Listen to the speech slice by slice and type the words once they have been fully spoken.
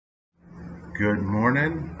Good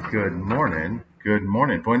morning, good morning, good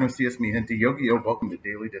morning. Buenos dias, mi gente. Yogi-O, welcome to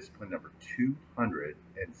Daily Discipline number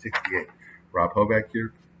 268. Rob Hoback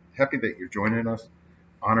here. Happy that you're joining us.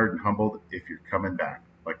 Honored and humbled if you're coming back,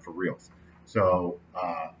 like for reals. So,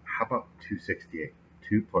 how about 268?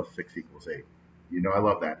 2 plus 6 equals 8. You know I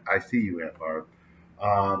love that. I see you, Aunt Barb.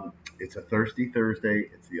 It's a thirsty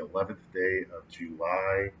Thursday. It's the 11th day of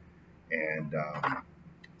July, and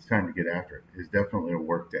it's time to get after it. It's definitely a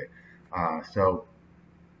work day. So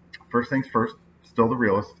first things first, still the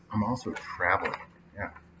realist. I'm also traveling. Yeah.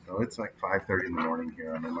 So it's like 5:30 in the morning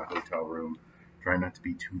here. I'm in my hotel room, trying not to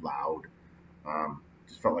be too loud.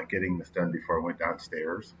 Just felt like getting this done before I went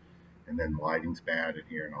downstairs. And then lighting's bad in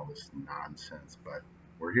here and all this nonsense. But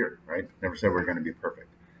we're here, right? Never said we're going to be perfect.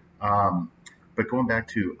 But going back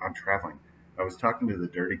to I'm traveling. I was talking to the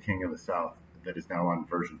Dirty King of the South that is now on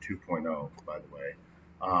version 2.0, by the way.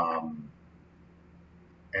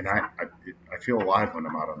 And I feel alive when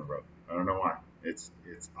I'm out on the road. I don't know why. It's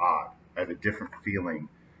odd. I have a different feeling.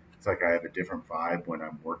 It's like I have a different vibe when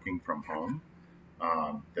I'm working from home.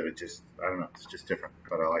 That it just I don't know. It's just different,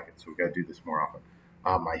 but I like it. So we got to do this more often.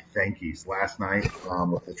 My thank yous last night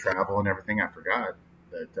with the travel and everything. I forgot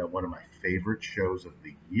that one of my favorite shows of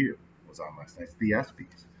the year was on last night. It's the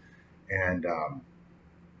ESPYs, and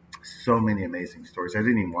so many amazing stories. I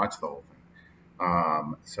didn't even watch the whole thing.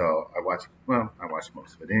 So I watched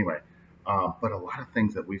most of it anyway. But a lot of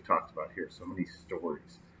things that we've talked about here, so many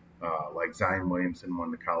stories. Like Zion Williamson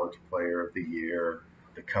won the College Player of the Year.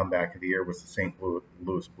 The comeback of the year was the St.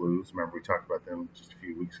 Louis Blues. Remember, we talked about them just a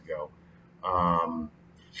few weeks ago.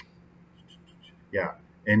 Yeah,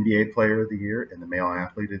 NBA Player of the Year and the Male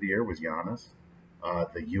Athlete of the Year was Giannis.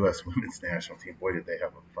 The U.S. Women's National Team, boy, did they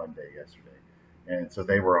have a fun day yesterday. And so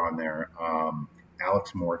they were on there.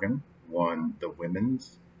 Alex Morgan won the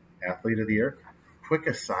Women's Athlete of the Year. Quick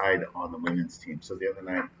aside on the women's team. So the other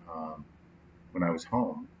night, when I was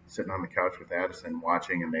home, sitting on the couch with Addison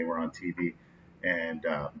watching, and they were on TV, and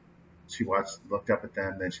she looked up at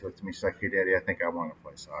them, then she looked at me, she's like, "Hey, Daddy, I think I want to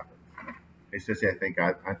play soccer." He says, "Yeah,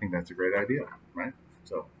 I think that's a great idea, right?"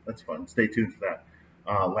 So that's fun. Stay tuned for that.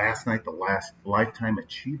 Last night, the last Lifetime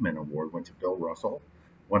Achievement Award went to Bill Russell,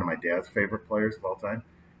 one of my dad's favorite players of all time.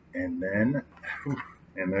 And then,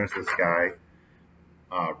 and there's this guy,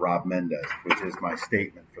 Rob Mendez, which is my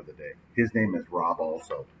statement for the day. His name is Rob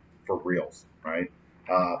also, for reals, right?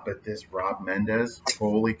 But this Rob Mendez,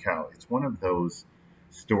 holy cow, it's one of those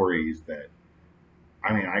stories that,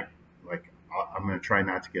 I mean, I'm going to try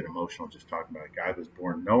not to get emotional just talking about it. Guy was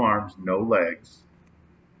born no arms, no legs,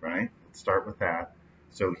 right? Let's start with that.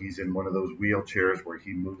 So he's in one of those wheelchairs where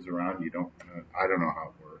he moves around. I don't know how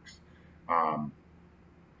it works.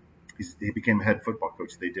 He became a head football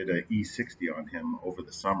coach. They did an E60 on him over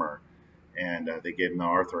the summer, and they gave him the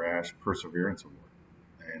Arthur Ashe Perseverance Award.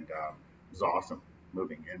 And it was awesome,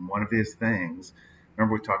 moving. And one of his things,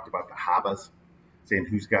 remember we talked about the Habas, saying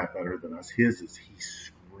who's got better than us? His is he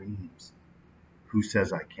screams, "Who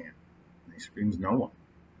says I can't?" And he screams, "No one."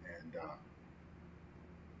 And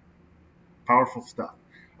powerful stuff.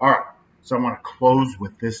 All right, so I want to close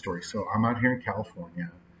with this story. So I'm out here in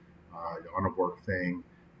California on a work thing,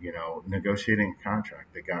 negotiating a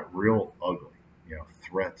contract that got real ugly.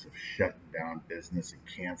 Threats of shutting down business and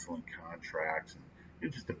canceling contracts,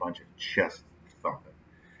 and just a bunch of chest thumping.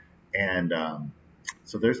 And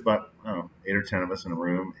so there's about 8 or 10 of us in a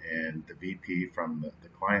room, and the VP from the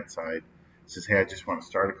client side says, "Hey, I just want to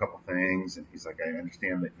start a couple things." And he's like, "I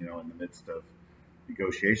understand that in the midst of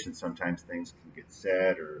negotiations, sometimes things can get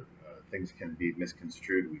said or things can be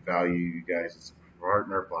misconstrued. We value you guys as a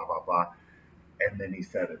partner, blah, blah, blah." And then he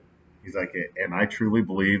said it. He's like, "And I truly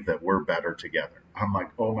believe that we're better together." I'm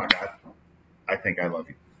like, "Oh my God, I think I love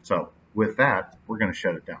you." So with that, we're going to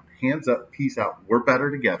shut it down. Hands up, peace out. We're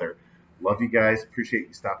better together. Love you guys. Appreciate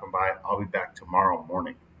you stopping by. I'll be back tomorrow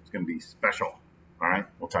morning. It's going to be special. All right.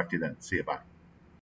 We'll talk to you then. See you. Bye.